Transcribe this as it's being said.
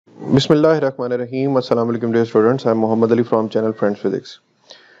बिस्मिल्लाहिर्रहमानिर्रहीम। अस्सलाम वालेकुम dear students, I am Mohammad Ali from channel friends physics.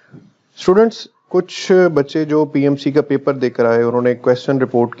 Students, कुछ बच्चे जो पीएमसी का पेपर देकर आए उन्होंने एक क्वेश्चन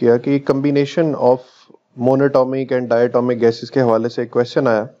रिपोर्ट किया कि combination of monoatomic and diatomic gases के हवाले से एक क्वेश्चन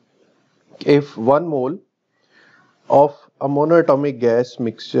आया। If 1 mole of a monoatomic gas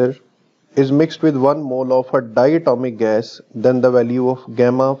mixture is mixed with 1 mole of a diatomic gas, then the value of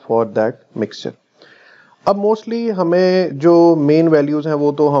gamma for that mixture। अब mostly हमें जो main values हैं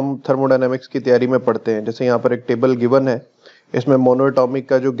वो तो हम थर्मोडायनेमिक्स की तैयारी में पढ़ते हैं। जैसे यहाँ पर एक टेबल गिवन है, इसमें मोनोएटॉमिक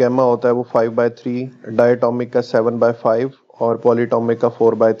का जो गैमा होता है वो 5/3, डायटोमिक का 7/5 और पॉलीटॉमिक का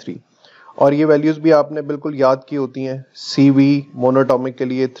 4/3। और ये वैल्यूज भी आपने बिल्कुल याद की होती हैं। CV मोनोटॉमिक के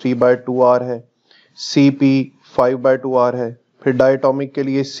लिए 3/2R है, CP 5/2R है, फिर डायटोमिक के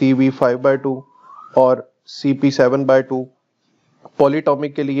लिए CV 5/2 और CP 7/2,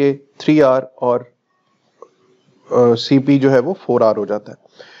 पॉलीटॉमिक के लिए 3R और CP जो है वो 4R हो जाता है।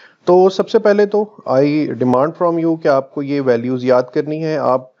 तो सबसे पहले तो आई डिमांड फ्रॉम यू कि आपको ये वैल्यूज याद करनी है।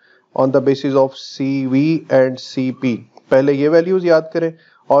 आप on the basis of CV and CP पहले ये वैल्यूज याद करें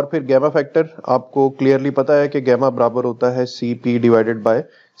और फिर गैमा फैक्टर आपको क्लियरली पता है कि गैमा बराबर होता है CP डिवाइडेड बाय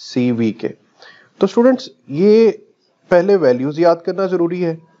CV के। तो स्टूडेंट्स, ये पहले वैल्यूज याद करना जरूरी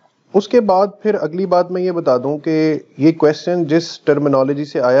है। उसके बाद फिर अगली बात मैं ये बता दूं कि ये क्वेश्चन जिस टर्मिनोलॉजी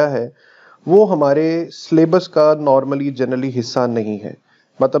से आया है वो हमारे सिलेबस का नॉर्मली जनरली हिस्सा नहीं है।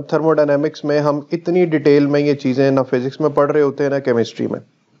 मतलब थर्मोडायनेमिक्स में हम इतनी डिटेल में ये चीजें ना फिजिक्स में पढ़ रहे होते हैं ना केमिस्ट्री में।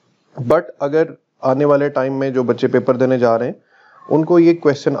 बट अगर आने वाले टाइम में जो बच्चे पेपर देने जा रहे हैं उनको ये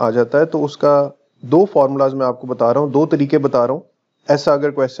क्वेश्चन आ जाता है, तो उसका 2 फॉर्मूलाज मैं आपको बता रहा हूँ, 2 तरीके बता रहा हूँ। ऐसा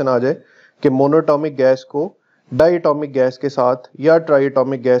अगर क्वेश्चन आ जाए कि मोनोटॉमिक गैस को डायटोमिक गैस के साथ या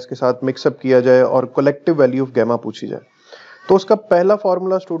ट्राइटोमिक गैस के साथ मिक्सअप किया जाए और कलेक्टिव वैल्यू ऑफ गैमा पूछी जाए, तो उसका पहला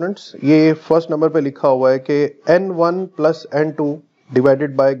फॉर्मूला स्टूडेंट्स ये फर्स्ट नंबर पे लिखा हुआ है कि N1 plus N2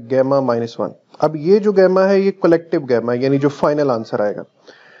 divided by gamma -1। अब ये जो गैमा है ये कलेक्टिव गैमा है, यानी जो फाइनल आंसर आएगा,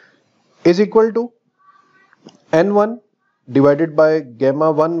 is equal to N1 divided by gamma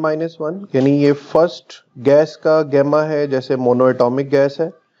 1 -1, यानी ये फर्स्ट गैस का गैमा है, जैसे मोनोएटॉमिक गैस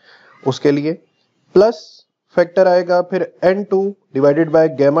है उसके लिए, प्लस फैक्टर आएगा फिर N2 डिवाइडेड बाय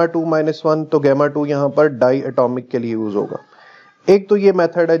गैमा 2 -1। तो गैमा 2 यहां पर डाई एटॉमिक के लिए यूज होगा। एक तो ये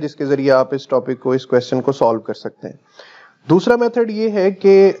मेथड है जिसके जरिए आप इस टॉपिक को, इस क्वेश्चन को सॉल्व कर सकते हैं। दूसरा मेथड ये है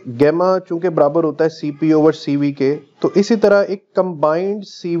कि गैमा चूंकि बराबर होता है CP ओवर CV के, तो इसी तरह एक कंबाइंड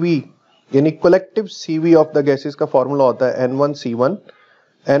CV यानी collective CV of the gases का फॉर्मूला होता है N1C1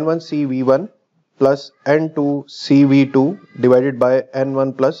 N1CV1 plus N2CV2 divided by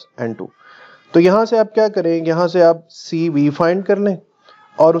N1 plus N2। तो यहां से आप क्या करें, यहां से आप CV फाइंड कर लें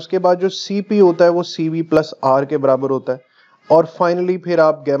और उसके बाद जो CP होता है वो CV प्लस R के बराबर होता है, और फाइनली फिर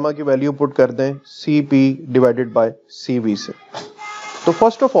आप गैमा की वैल्यू पुट कर दें CP डिवाइडेड बाय CV से। तो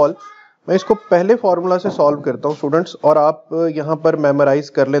फर्स्ट ऑफ ऑल मैं इसको पहले फॉर्मूला से सॉल्व करता हूं स्टूडेंट्स, और आप यहां पर मेमोराइज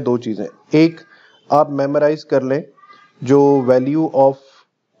कर लें 2 चीजें। एक, आप मेमोराइज कर लें जो वैल्यू ऑफ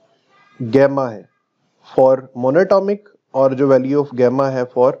गैमा है फॉर मोनोएटॉमिक और जो वैल्यू ऑफ गैमा है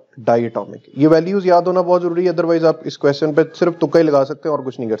फॉर डायटोमिक। ये वैल्यूज याद होना बहुत जरूरी है, अदरवाइज आप इस क्वेश्चन पे सिर्फ तुक्का ही लगा सकते हैं और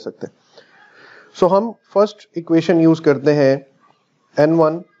कुछ नहीं कर सकते। सो हम फर्स्ट इक्वेशन यूज करते हैं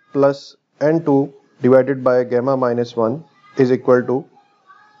N1 plus N2 divided by gamma -1 is equal to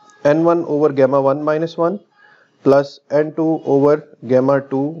N1 over gamma 1 -1 plus N2 over gamma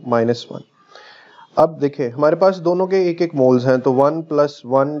 2 -1। अब देखें हमारे पास दोनों के एक एक मोल्स हैं, तो 1 plus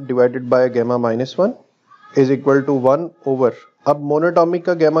 1 divided by gamma -1 is equal to 1 over, अब मोनोटॉमिक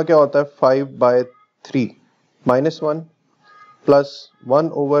का गैमा क्या होता है 5/3 -1 प्लस 1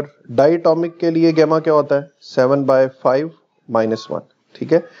 ओवर, डायटोमिक के लिए गैमा क्या होता है 7/5 -1।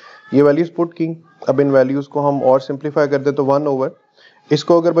 ठीक है, ये वैल्यूज पुट की। अब इन वैल्यूज को हम और सिंप्लीफाई कर दे तो 1 ओवर,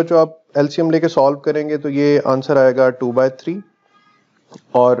 इसको अगर बच्चों आप एलसीएम लेके सॉल्व करेंगे तो ये आंसर आएगा 2/3,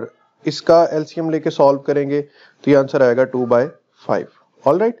 और इसका एलसीएम लेके सॉल्व करेंगे तो ये आंसर आएगा 2/5।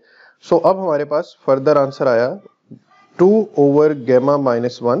 ऑलराइट, सो अब हमारे पास फर्दर आंसर आया 2 over gamma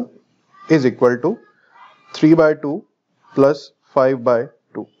 -1 is equal to 3/2 plus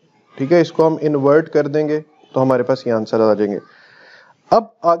 5/2। ठीक है, इसको हम इन्वर्ट कर देंगे तो हमारे पास ये आंसर आ जाएंगे।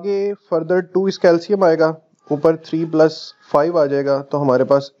 अब आगे फर्दर 2 इसका एलसीएम आएगा, ऊपर 3 प्लस 5 आ जाएगा, तो हमारे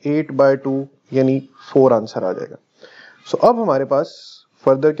पास 8/2 यानी 4 आंसर आ जाएगा। सो अब हमारे पास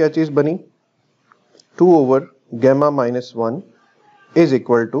फर्दर क्या चीज बनी, 2 over gamma -1 is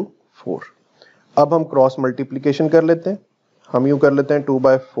equal to 4। अब हम क्रॉस मल्टीप्लीकेशन कर लेते हैं, हम यूं कर लेते हैं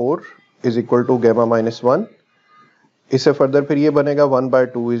 2/4 इज इक्वल टू गैमा -1, इससे फर्दर फिर ये बनेगा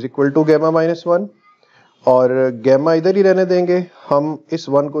 1/2 इज इक्वल टू गैमा -1, और गैमा इधर ही रहने देंगे, हम इस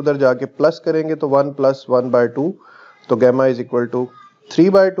 1 को उधर जाके प्लस करेंगे तो 1 प्लस 1/2, तो गैमा इज इक्वल टू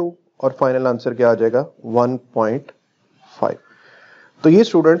 3/2 और फाइनल आंसर क्या आ जाएगा 1.5। तो ये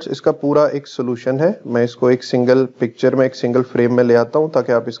स्टूडेंट्स इसका पूरा एक सोल्यूशन है। मैं इसको एक सिंगल पिक्चर में, एक सिंगल फ्रेम में ले आता हूं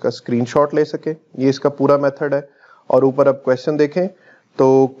ताकि आप इसका स्क्रीनशॉट ले सकें। ये इसका पूरा मेथड है। और ऊपर आप क्वेश्चन देखें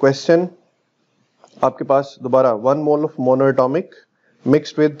तो क्वेश्चन आपके पास दोबारा 1 mole of monoatomic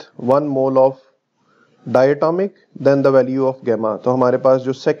mixed with 1 mole of diatomic then the value of gamma. तो हमारे पास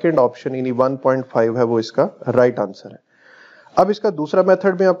जो सेकंड ऑप्शन यानी 1.5 है वो इसका राइट आंसर है। अब इसका दूसरा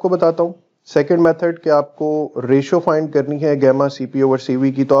मेथड मैं आपको बताता हूं। सेकंड मेथड कि आपको रेशियो फाइंड करनी है गैमा सीपी ओवर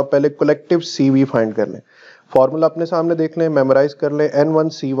सीवी की, तो आप पहले कलेक्टिव सीवी फाइंड कर लें। फॉर्मूला अपने सामने देख लें, मेमोराइज कर लें,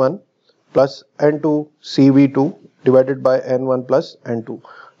 N1C1 plus N2CV2 divided by N1 plus N2।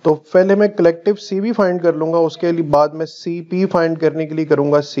 तो पहले मैं कलेक्टिव सीवी फाइंड कर लूंगा, उसके लिए बाद में सीपी फाइंड करने के लिए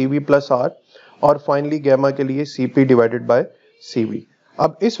करूंगा सीवी प्लस आर, और फाइनली गैमा के लिए सीपी डिवाइडेड बाय सीवी।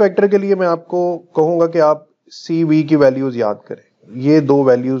 अब इस वेक्टर के लिए मैं आपको कहूंगा कि आप सीवी की वैल्यूज याद करें। ये दो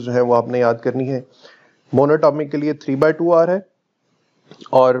वैल्यूज हैं वो आपने याद करनी है। मोनोएटॉमिक के लिए 3/2r है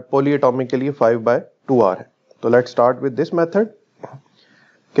और पॉलीएटॉमिक के लिए 5/2r है। तो let's start with this method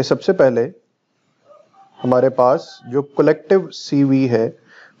कि सबसे पहले हमारे पास जो कलेक्टिव CV है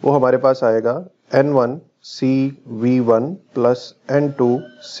वो हमारे पास आएगा N1CV1 plus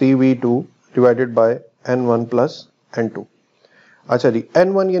N2CV2 divided by N1 plus N2। अच्छा जी,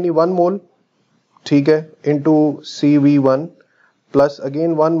 N1 यानी 1 मोल, ठीक है, into CV1 plus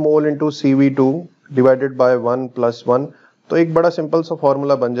again 1 mole into CV2 divided by 1 plus 1। तो एक बड़ा सिंपल सा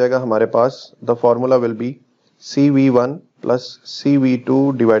फॉर्मूला बन जाएगा हमारे पास। The formula will be CV1 plus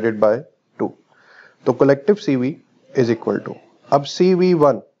CV2 divided by 2। तो collective CV is equal to, अब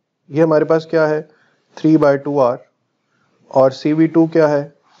CV1 ये हमारे पास क्या है 3/2r और CV2 क्या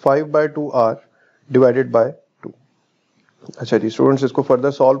है 5/2r डिवाइडेड बाय 2। अच्छा जी स्टूडेंट्स, इसको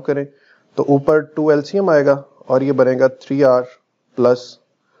फर्दर सॉल्व करें तो ऊपर 2 LCM आएगा और ये बनेगा 3r प्लस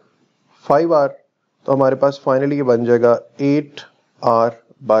 5r। तो हमारे पास फाइनली ये बन जाएगा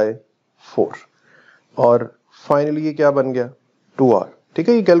 8r/4 और फाइनली ये क्या बन गया 2r। ठीक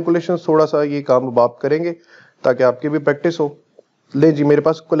है, ये कैलकुलेशन थोड़ा सा ये काम अब आप करेंगे ताकि आपकी भी प्रैक्टिस हो। ले जी, मेरे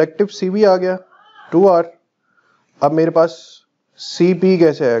पास कलेक्टिव CV आ गया 2r। अब मेरे पास CP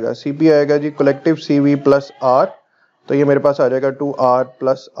कैसे आएगा, CP आएगा जी कलेक्टिव CV प्लस r। तो ये मेरे पास आ जाएगा 2r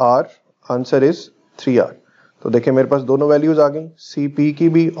plus r, answer is 3r। तो देखिए मेरे पास दोनों वैल्यूज आ गई, CP की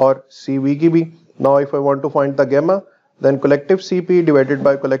भी और CV की भी। Now if I want to find the gamma then collective CP divided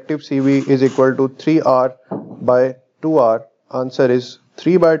by collective CV is equal to 3r/2r, answer is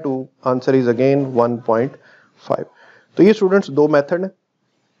 3/2, answer is again 1.5। तो ये स्टूडेंट्स दो मेथड हैं,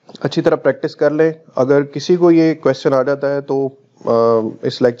 अच्छी तरह प्रैक्टिस कर लें। अगर किसी को ये क्वेश्चन आ जाता है तो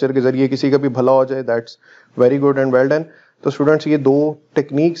इस लेक्चर के जरिए किसी का भी भला हो जाए, that's very good and well done. तो स्टूडेंट्स ये दो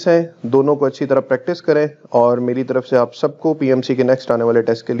टेक्निक्स हैं, दोनों को अच्छी तरह प्रैक्टिस करें और मेरी तरफ से आप सबको PMC के नेक्स्ट आने वाले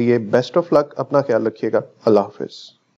टेस्ट के लिए बेस्ट ऑफ लक। अपना ख्याल रखिएगा। अल्लाह हाफिज।